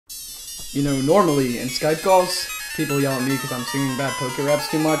You know, normally in Skype calls, people yell at me because I'm singing bad poke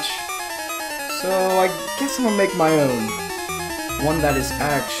raps too much. So I guess I'm gonna make my own. One that is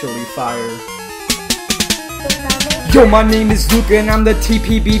actually fire. Yo, my name is Luca and I'm the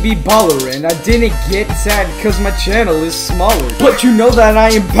TPBB-Baller, and I didn't get tagged cause my channel is smaller. But you know that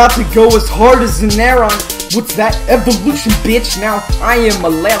I am about to go as hard as an Aron. What's that? Evolution, bitch. Now I am a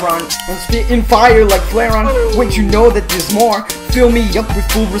Laron. I'm spitting fire like Flaron. Wait, you know that there's more. Fill me up with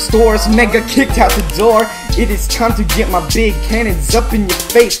full restores. Mega kicked out the door. It is time to get my big cannons up in your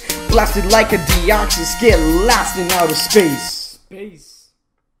face. Blasted like a Deoxys. Get lost in outer space.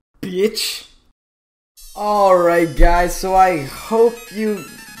 Bitch. Alright guys, so I hope you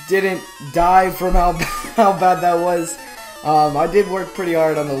didn't die from how bad that was. I did work pretty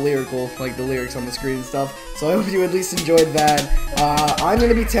hard on the lyrics on the screen and stuff, so I hope you at least enjoyed that. I'm going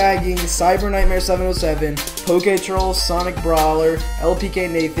to be tagging Cyber Nightmare 707, Poketroll, Sonic Brawler, LPK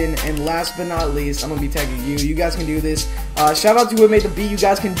Nathan, and last but not least, I'm going to be tagging you. You guys can do this. Shout out to who made the beat. You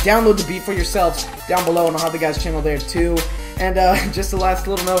guys can download the beat for yourselves down below, and I'll have the guy's channel there too. And just a last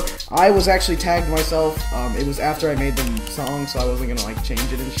little note, I was actually tagged myself. It was after I made the song, so I wasn't gonna like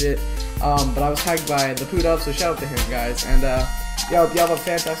change it and shit. But I was tagged by the Poot Up, so shout out to him, guys. And y'all have a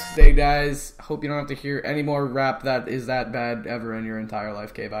fantastic day, guys. Hope you don't have to hear any more rap that is that bad ever in your entire life.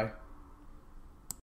 Okay, bye.